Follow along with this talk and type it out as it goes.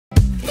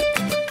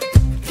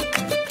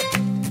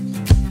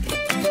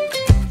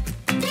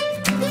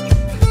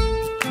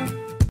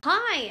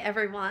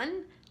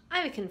everyone, I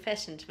have a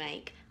confession to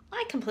make.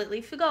 I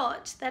completely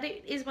forgot that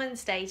it is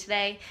Wednesday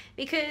today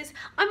because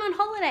I'm on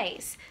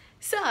holidays.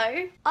 So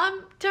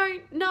I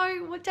don't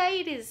know what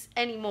day it is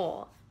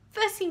anymore.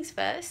 First things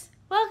first,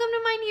 welcome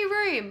to my new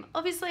room.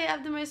 Obviously I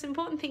have the most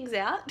important things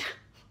out.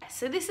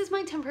 So this is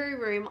my temporary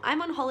room.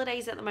 I'm on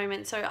holidays at the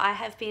moment, so I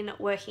have been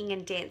working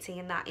and dancing,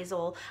 and that is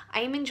all. I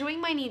am enjoying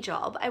my new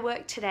job. I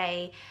worked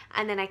today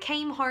and then I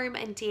came home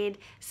and did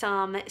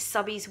some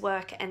subbies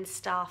work and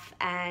stuff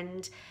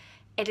and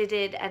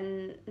edited,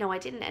 and no, I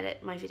didn't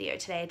edit my video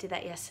today. I did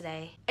that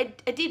yesterday.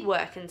 I did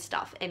work and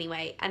stuff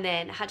anyway, and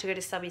then had to go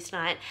to subbies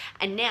tonight,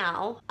 and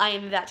now I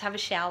am about to have a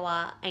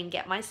shower and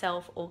get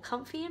myself all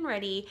comfy and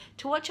ready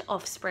to watch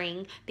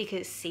Offspring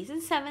because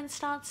season 7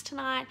 starts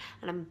tonight,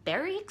 and I'm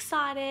very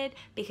excited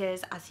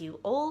because, as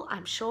you all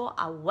I'm sure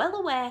are well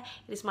aware,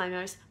 it is my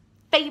most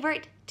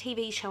favorite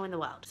TV show in the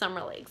world. So I'm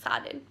really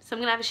excited. So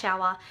I'm gonna have a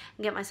shower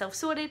and get myself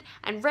sorted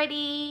and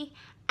ready.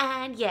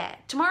 And yeah,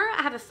 tomorrow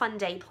I have a fun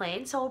day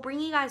planned, so I'll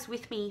bring you guys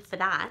with me for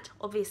that,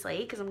 obviously,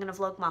 because I'm going to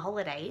vlog my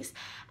holidays.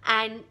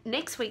 And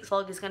next week's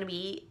vlog is going to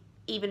be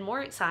even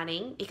more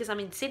exciting because I'm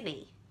in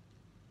Sydney.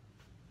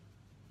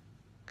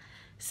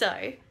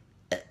 So,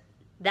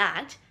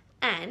 that,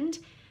 and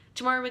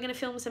tomorrow we're going to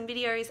film some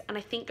videos and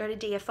I think go to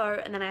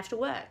DFO and then I have to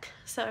work.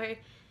 So,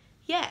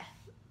 yeah,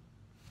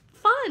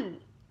 fun.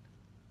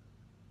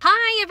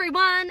 Hi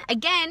everyone,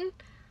 again,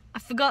 I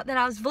forgot that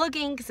I was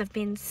vlogging because I've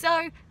been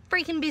so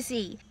freaking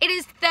busy. It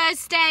is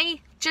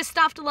Thursday, just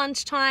after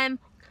lunchtime.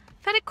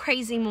 I've had a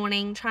crazy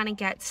morning trying to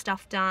get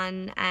stuff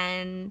done,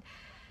 and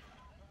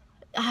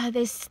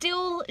there's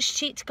still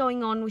shit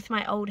going on with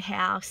my old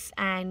house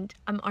and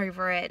I'm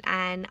over it,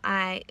 and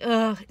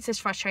it's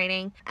just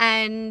frustrating.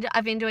 And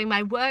I've been doing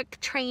my work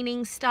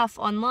training stuff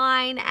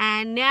online,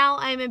 and now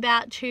I'm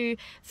about to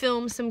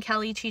film some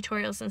Kelly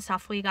tutorials and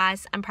stuff for you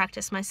guys and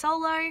practice my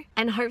solo,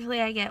 and hopefully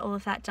I get all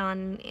of that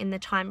done in the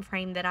time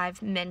frame that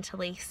I've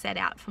mentally set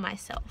out for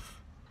myself.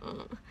 I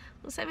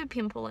also have a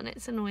pimple and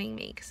it's annoying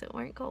me because it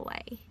won't go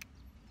away.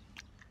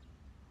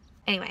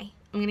 Anyway,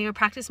 I'm gonna go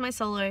practice my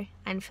solo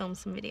and film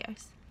some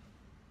videos.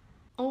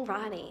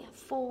 Alrighty,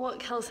 4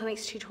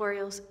 calisthenics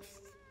tutorials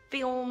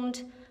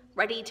filmed,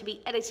 ready to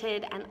be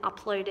edited and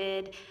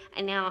uploaded,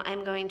 and now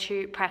I'm going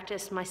to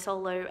practice my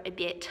solo a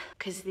bit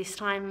because this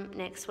time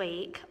next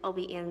week I'll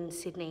be in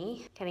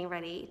Sydney getting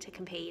ready to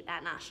compete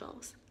at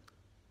Nationals.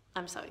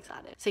 I'm so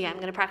excited. So yeah, I'm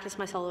gonna practice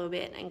my solo a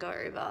bit and go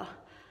over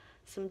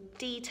some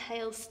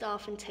detail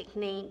stuff and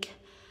technique,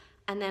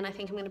 and then I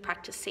think I'm going to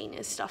practice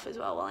seniors stuff as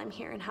well while I'm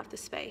here and have the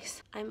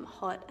space. I'm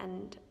hot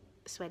and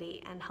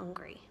sweaty and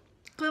hungry.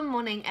 Good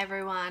morning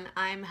everyone.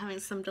 I'm having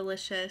some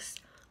delicious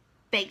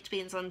baked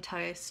beans on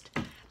toast.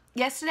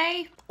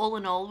 Yesterday, all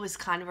in all, was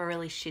kind of a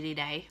really shitty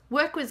day.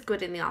 Work was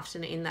good in the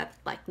afternoon, that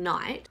like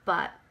night,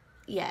 but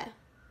yeah,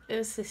 it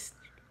was just,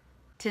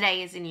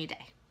 today is a new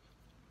day,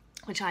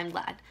 which I'm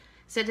glad.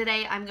 So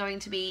today I'm going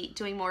to be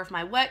doing more of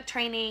my work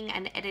training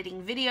and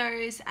editing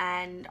videos,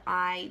 and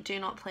I do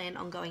not plan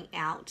on going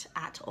out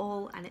at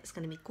all, and it's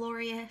going to be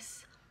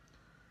glorious.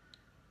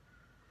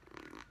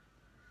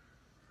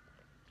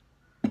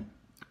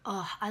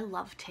 Oh, I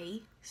love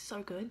tea.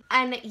 So good.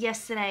 And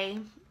yesterday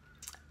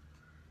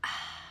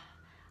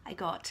I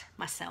got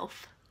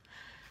myself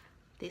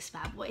this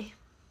bad boy.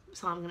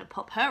 So I'm going to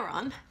pop her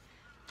on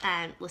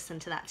and listen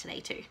to that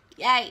today too.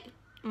 Yay!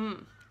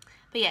 But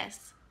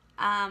yes.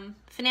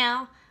 For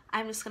now,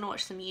 I'm just gonna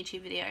watch some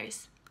YouTube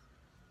videos.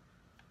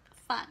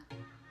 Fun.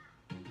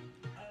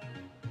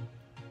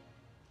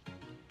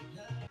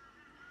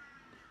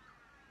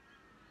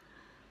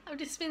 I've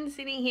just been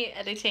sitting here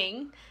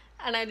editing,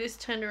 and I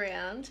just turned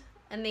around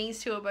and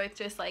these two are both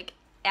just like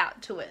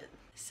out to it.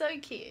 So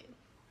cute.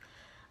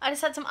 I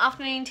just had some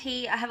afternoon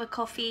tea, I have a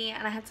coffee,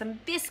 and I had some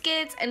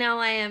biscuits, and now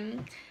I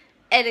am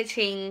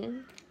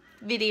editing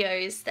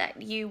videos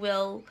that you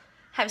will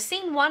have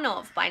seen one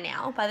of by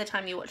now, by the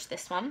time you watch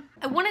this one.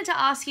 I wanted to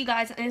ask you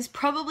guys, and it's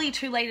probably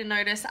too late to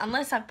notice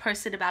unless I've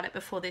posted about it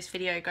before this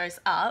video goes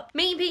up.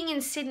 Me being in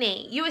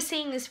Sydney, you are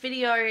seeing this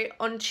video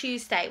on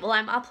Tuesday. Well,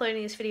 I'm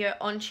uploading this video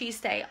on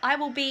Tuesday. I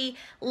will be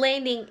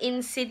landing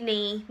in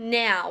Sydney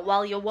now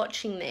while you're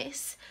watching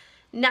this.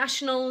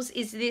 Nationals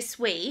is this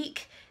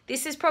week.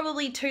 This is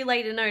probably too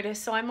late to notice,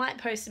 so I might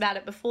post about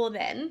it before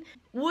then.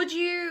 Would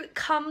you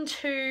come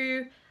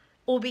to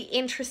or be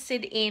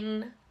interested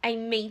in a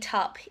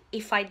meetup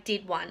if I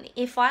did one?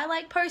 If I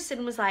like posted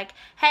and was like,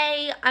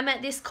 hey, I'm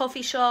at this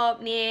coffee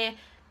shop near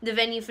the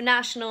venue for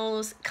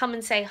Nationals, come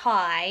and say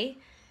hi,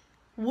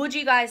 would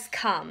you guys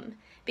come?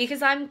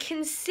 Because I'm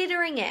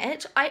considering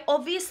it. I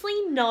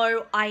obviously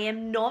know I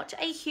am not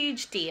a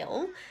huge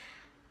deal.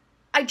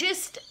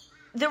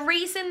 The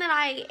reason that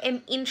I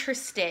am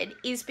interested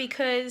is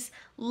because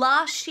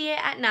last year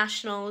at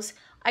Nationals,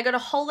 I got a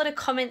whole lot of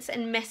comments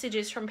and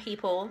messages from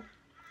people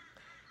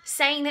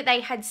saying that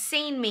they had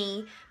seen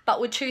me but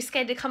were too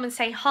scared to come and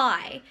say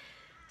hi.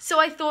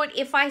 So I thought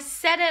if I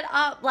set it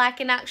up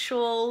like an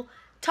actual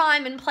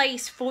time and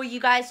place for you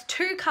guys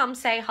to come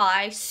say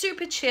hi,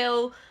 super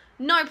chill,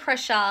 no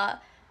pressure,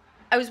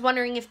 I was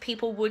wondering if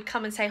people would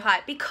come and say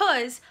hi,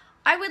 because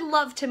I would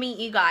love to meet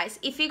you guys.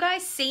 If you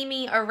guys see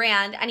me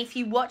around and if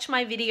you watch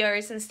my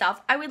videos and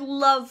stuff, I would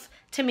love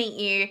to meet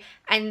you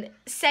and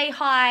say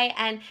hi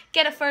and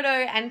get a photo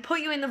and put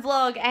you in the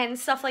vlog and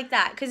stuff like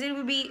that, because it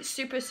would be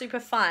super, super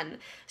fun.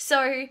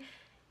 So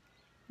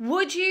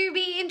would you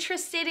be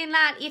interested in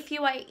that if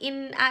you are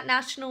at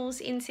Nationals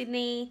in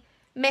Sydney?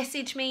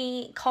 Message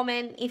me,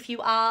 comment if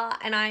you are,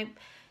 and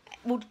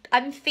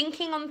I'm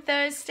thinking on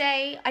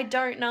Thursday. I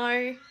don't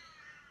know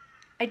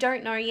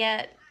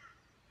yet.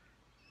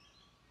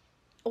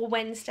 Or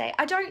Wednesday.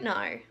 I don't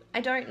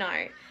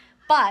know.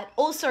 But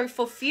also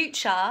for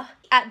future,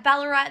 at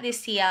Ballarat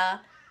this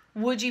year,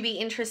 would you be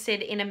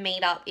interested in a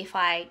meetup if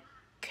I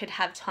could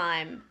have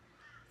time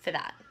for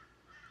that?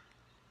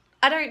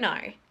 I don't know.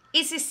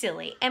 Is this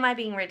silly? Am I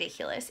being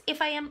ridiculous?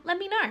 If I am, let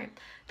me know.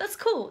 That's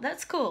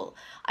cool.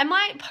 I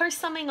might post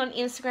something on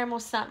Instagram or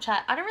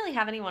Snapchat. I don't really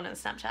have anyone on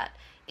Snapchat.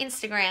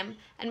 Instagram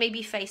and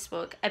maybe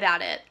Facebook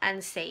about it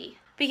and see.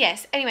 But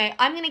yes, anyway,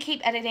 I'm going to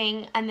keep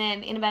editing, and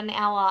then in about an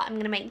hour, I'm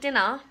going to make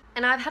dinner.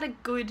 And I've had a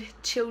good,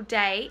 chill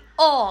day.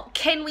 Oh,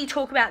 can we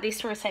talk about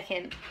this for a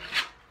second?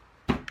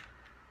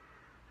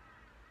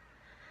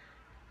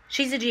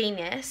 She's a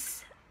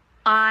genius.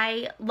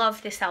 I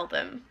love this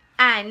album.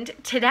 And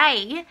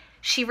today,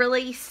 she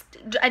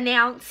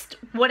announced,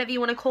 whatever you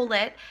want to call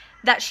it,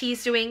 that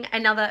she's doing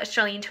another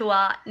Australian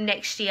tour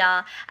next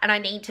year. And I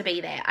need to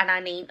be there.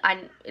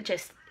 And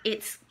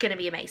it's going to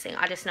be amazing.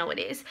 I just know it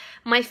is.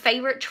 My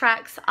favourite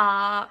tracks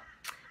are,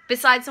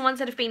 besides the ones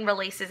that have been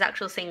released as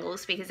actual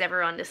singles, because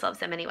everyone just loves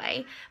them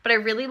anyway, but I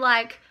really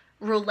like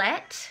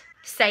Roulette,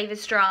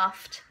 Saver's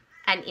Draft,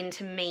 and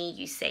Into Me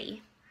You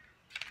See.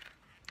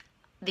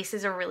 This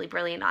is a really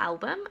brilliant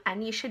album,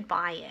 and you should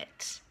buy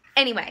it.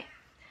 Anyway,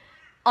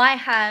 I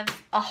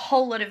have a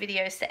whole lot of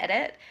videos to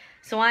edit,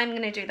 so I'm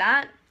going to do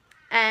that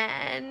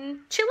and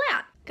chill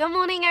out. Good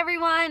morning,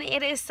 everyone.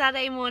 It is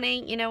Saturday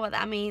morning. You know what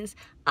that means.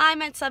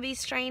 I'm at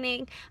Subby's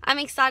training. I'm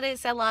excited.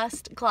 It's our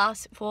last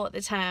class for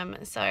the term,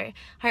 so I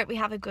hope we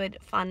have a good,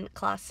 fun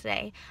class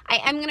today. I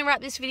am going to wrap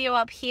this video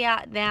up here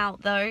now,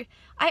 though.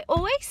 I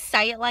always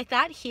say it like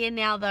that, here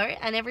now, though,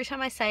 and every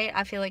time I say it,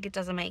 I feel like it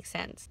doesn't make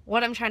sense.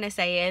 What I'm trying to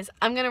say is,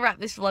 I'm going to wrap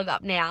this vlog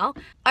up now.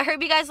 I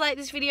hope you guys liked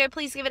this video.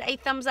 Please give it a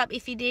thumbs up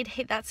if you did.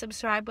 Hit that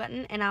subscribe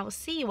button, and I will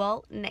see you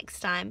all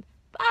next time.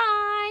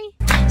 Bye!